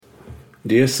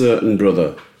Dear Sir and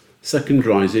Brother, Second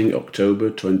Rising,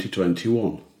 October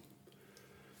 2021.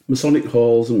 Masonic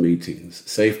Halls and Meetings,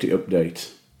 Safety Update.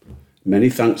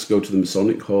 Many thanks go to the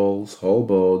Masonic Halls, Hall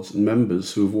Boards and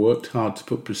members who have worked hard to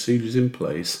put procedures in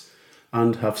place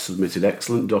and have submitted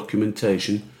excellent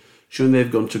documentation showing they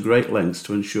have gone to great lengths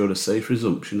to ensure a safe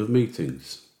resumption of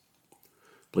meetings.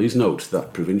 Please note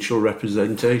that provincial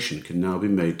representation can now be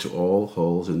made to all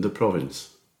halls in the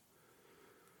province.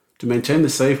 To maintain the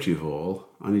safety of all,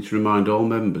 I need to remind all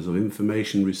members of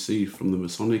information received from the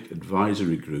Masonic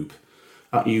Advisory Group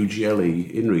at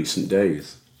UGLE in recent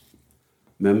days.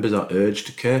 Members are urged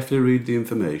to carefully read the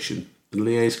information and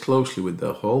liaise closely with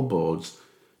their hall boards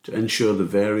to ensure the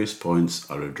various points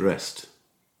are addressed.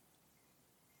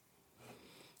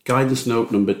 Guidance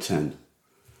Note number 10.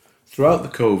 Throughout the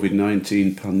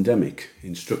COVID-19 pandemic,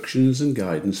 instructions and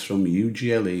guidance from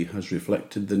UGLE has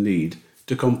reflected the need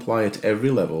to comply at every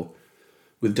level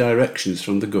with directions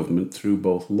from the government through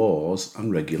both laws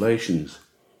and regulations.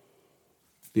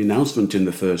 The announcement in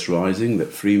the First Rising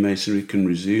that Freemasonry can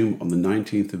resume on the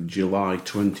 19th of July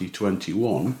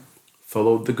 2021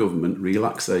 followed the government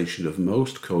relaxation of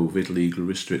most COVID legal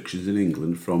restrictions in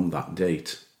England from that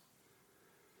date.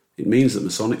 It means that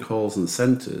Masonic halls and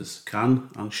centres can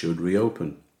and should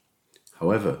reopen.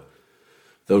 However,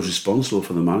 those responsible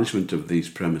for the management of these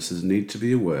premises need to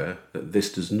be aware that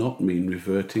this does not mean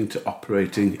reverting to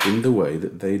operating in the way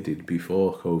that they did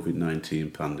before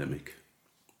COVID-19 pandemic.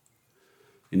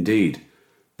 Indeed,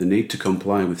 the need to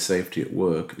comply with safety at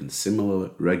work and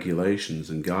similar regulations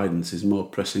and guidance is more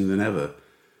pressing than ever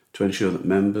to ensure that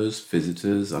members,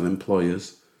 visitors and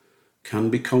employers can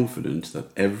be confident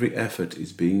that every effort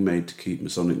is being made to keep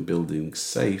Masonic buildings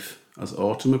safe as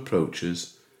autumn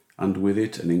approaches and with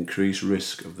it an increased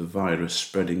risk of the virus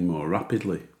spreading more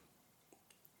rapidly.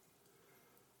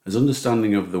 As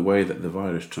understanding of the way that the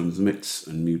virus transmits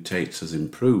and mutates has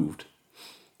improved,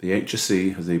 the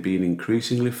HSE has been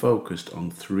increasingly focused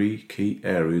on three key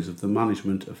areas of the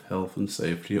management of health and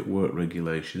safety at work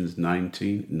regulations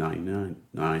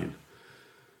 1999,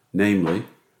 namely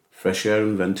fresh air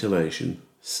and ventilation,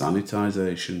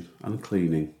 sanitisation and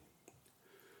cleaning.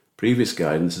 Previous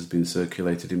guidance has been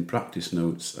circulated in practice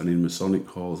notes and in Masonic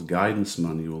Hall's guidance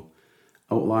manual,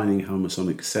 outlining how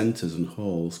Masonic centres and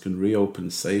halls can reopen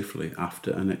safely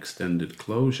after an extended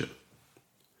closure.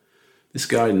 This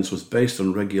guidance was based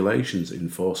on regulations in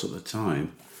force at the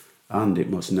time, and it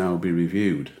must now be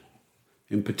reviewed.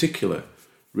 In particular,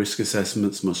 risk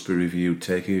assessments must be reviewed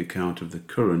taking account of the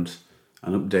current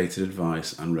and updated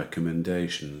advice and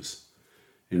recommendations.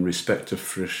 In respect of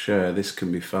fresh air, this can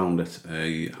be found at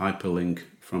a hyperlink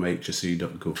from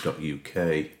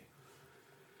hse.gov.uk.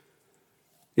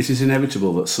 It is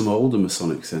inevitable that some older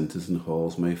Masonic centres and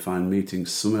halls may find meeting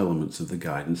some elements of the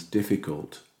guidance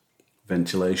difficult.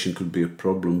 Ventilation could be a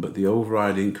problem, but the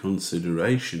overriding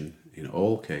consideration in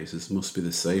all cases must be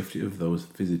the safety of those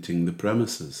visiting the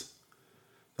premises.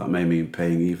 That may mean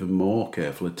paying even more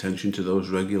careful attention to those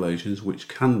regulations which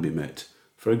can be met,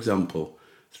 for example,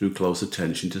 through close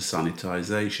attention to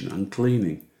sanitisation and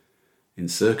cleaning, in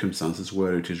circumstances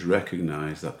where it is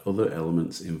recognised that other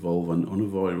elements involve an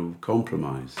unavoidable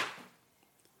compromise.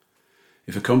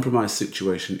 If a compromise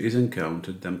situation is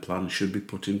encountered, then plans should be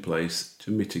put in place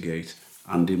to mitigate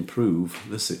and improve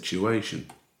the situation.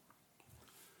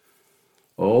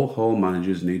 All hall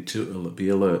managers need to be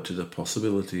alert to the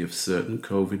possibility of certain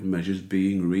COVID measures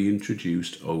being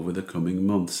reintroduced over the coming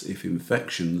months if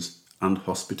infections and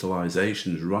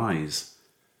hospitalisations rise.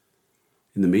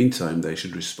 In the meantime, they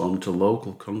should respond to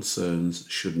local concerns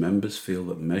should members feel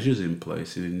that measures in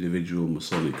place in individual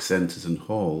Masonic centres and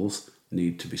halls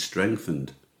need to be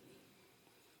strengthened.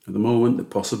 At the moment, the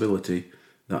possibility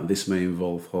that this may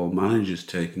involve hall managers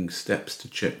taking steps to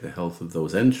check the health of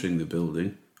those entering the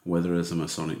building, whether as a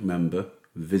Masonic member,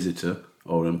 visitor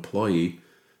or employee,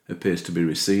 appears to be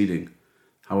receding.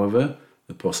 However,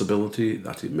 the possibility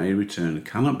that it may return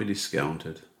cannot be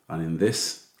discounted, and in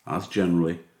this, as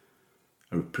generally,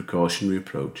 a precautionary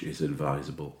approach is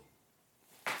advisable.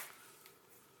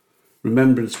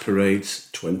 Remembrance Parades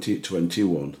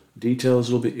 2021.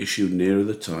 Details will be issued nearer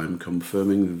the time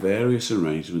confirming the various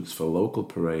arrangements for local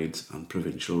parades and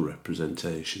provincial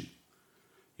representation.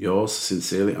 Yours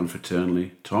sincerely and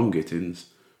fraternally, Tom Gittins,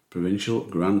 Provincial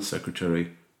Grand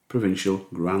Secretary, Provincial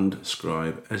Grand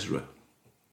Scribe Ezra.